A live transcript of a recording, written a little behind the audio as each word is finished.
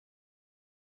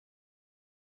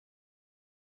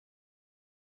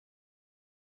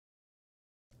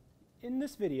In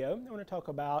this video, I want to talk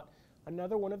about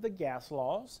another one of the gas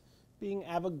laws, being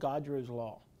Avogadro's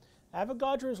law.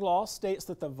 Avogadro's law states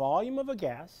that the volume of a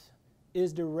gas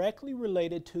is directly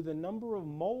related to the number of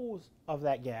moles of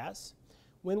that gas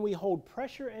when we hold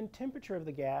pressure and temperature of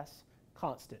the gas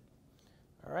constant.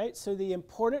 All right, so the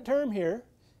important term here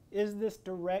is this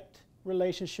direct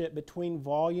relationship between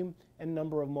volume and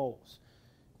number of moles.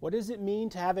 What does it mean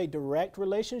to have a direct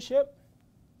relationship?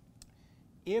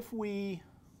 If we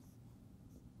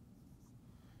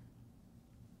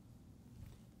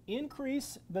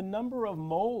increase the number of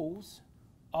moles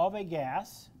of a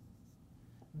gas,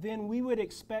 then we would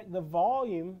expect the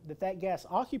volume that that gas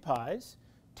occupies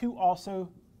to also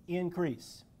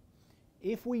increase.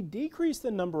 If we decrease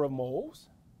the number of moles,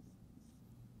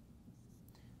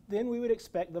 then we would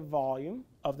expect the volume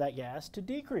of that gas to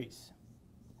decrease.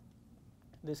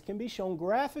 This can be shown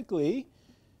graphically,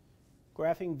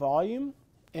 graphing volume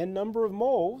and number of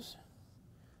moles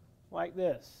like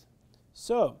this.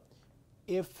 So,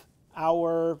 if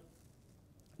our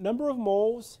number of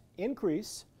moles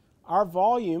increase, our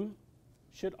volume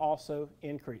should also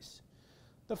increase.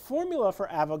 The formula for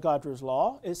Avogadro's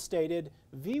law is stated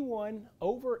V1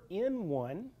 over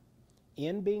N1,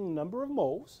 N being number of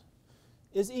moles,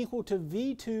 is equal to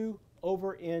V2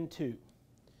 over N2.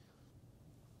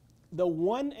 The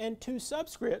 1 and 2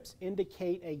 subscripts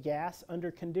indicate a gas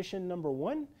under condition number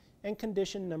 1 and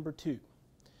condition number 2.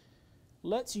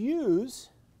 Let's use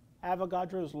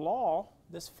Avogadro's law,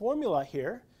 this formula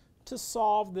here, to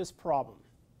solve this problem.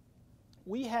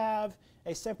 We have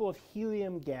a sample of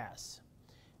helium gas,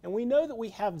 and we know that we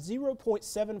have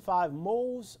 0.75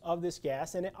 moles of this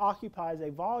gas, and it occupies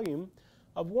a volume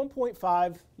of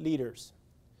 1.5 liters.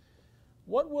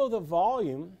 What will the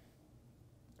volume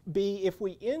be if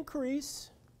we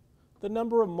increase the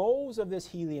number of moles of this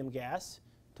helium gas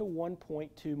to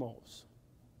 1.2 moles?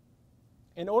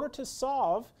 In order to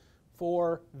solve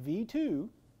for V2,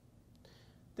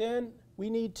 then we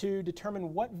need to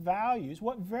determine what values,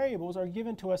 what variables are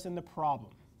given to us in the problem.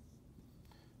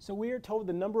 So we are told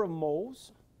the number of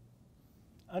moles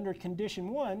under condition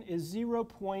 1 is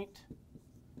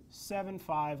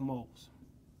 0.75 moles.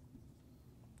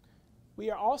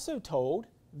 We are also told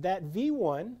that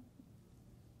V1,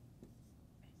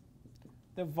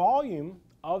 the volume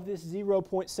of this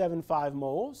 0.75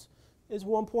 moles, is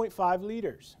 1.5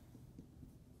 liters.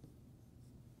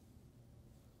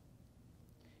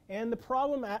 And the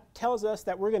problem tells us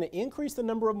that we're going to increase the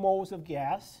number of moles of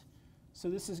gas. So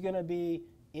this is going to be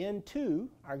N2,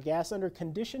 our gas under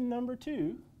condition number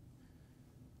 2,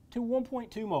 to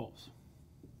 1.2 moles.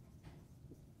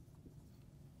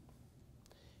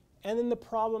 And then the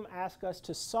problem asks us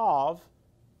to solve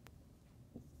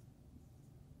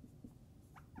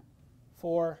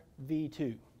for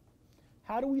V2.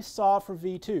 How do we solve for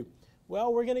V2?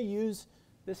 Well, we're going to use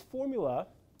this formula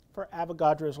for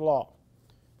Avogadro's law.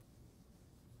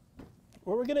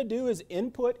 What we're going to do is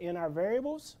input in our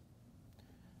variables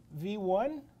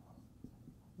V1,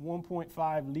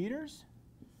 1.5 liters,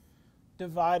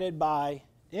 divided by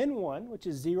N1, which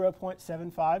is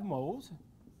 0.75 moles.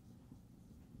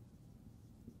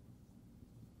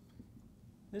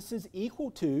 This is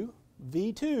equal to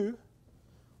V2,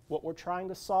 what we're trying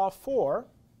to solve for,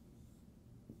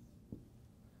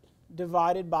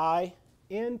 divided by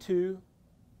N2,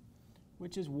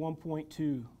 which is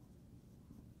 1.2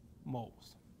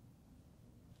 moles.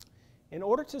 In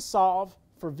order to solve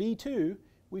for V2,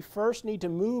 we first need to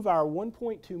move our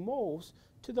 1.2 moles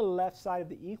to the left side of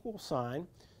the equal sign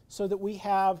so that we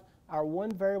have our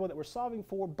one variable that we're solving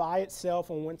for by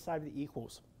itself on one side of the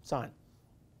equals sign.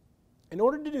 In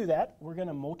order to do that, we're going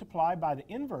to multiply by the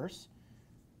inverse,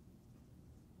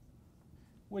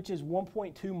 which is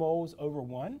 1.2 moles over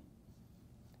 1.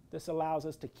 This allows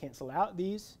us to cancel out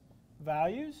these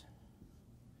values.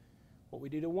 What we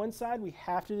do to one side, we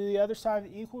have to do the other side of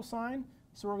the equal sign.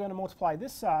 So we're going to multiply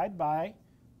this side by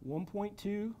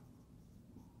 1.2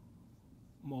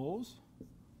 moles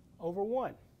over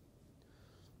 1.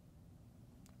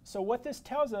 So what this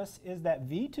tells us is that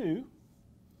V2,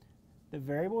 the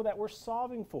variable that we're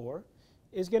solving for,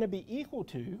 is going to be equal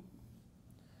to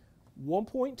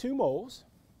 1.2 moles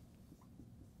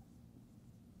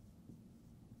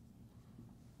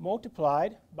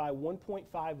multiplied by 1.5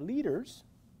 liters.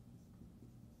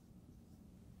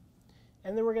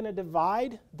 And then we're going to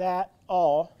divide that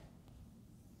all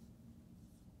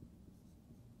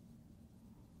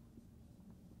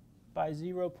by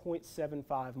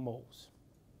 0.75 moles.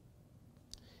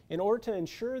 In order to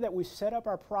ensure that we set up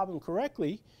our problem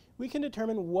correctly, we can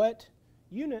determine what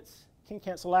units can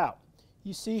cancel out.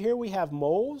 You see here we have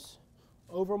moles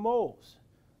over moles.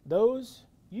 Those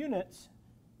units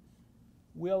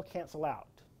will cancel out.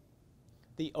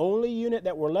 The only unit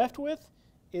that we're left with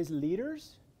is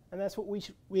liters, and that's what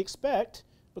we expect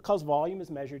because volume is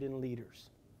measured in liters.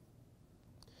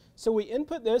 So we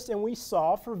input this and we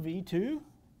solve for V2,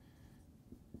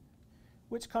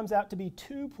 which comes out to be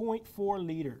 2.4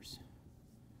 liters.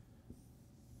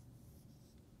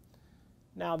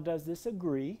 Now, does this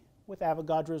agree with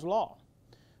Avogadro's law?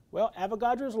 Well,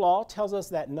 Avogadro's law tells us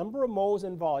that number of moles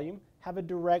and volume have a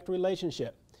direct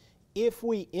relationship. If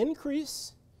we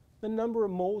increase the number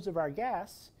of moles of our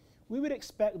gas, we would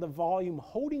expect the volume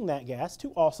holding that gas to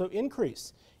also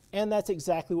increase. And that's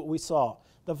exactly what we saw.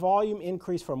 The volume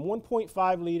increased from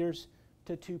 1.5 liters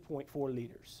to 2.4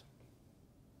 liters.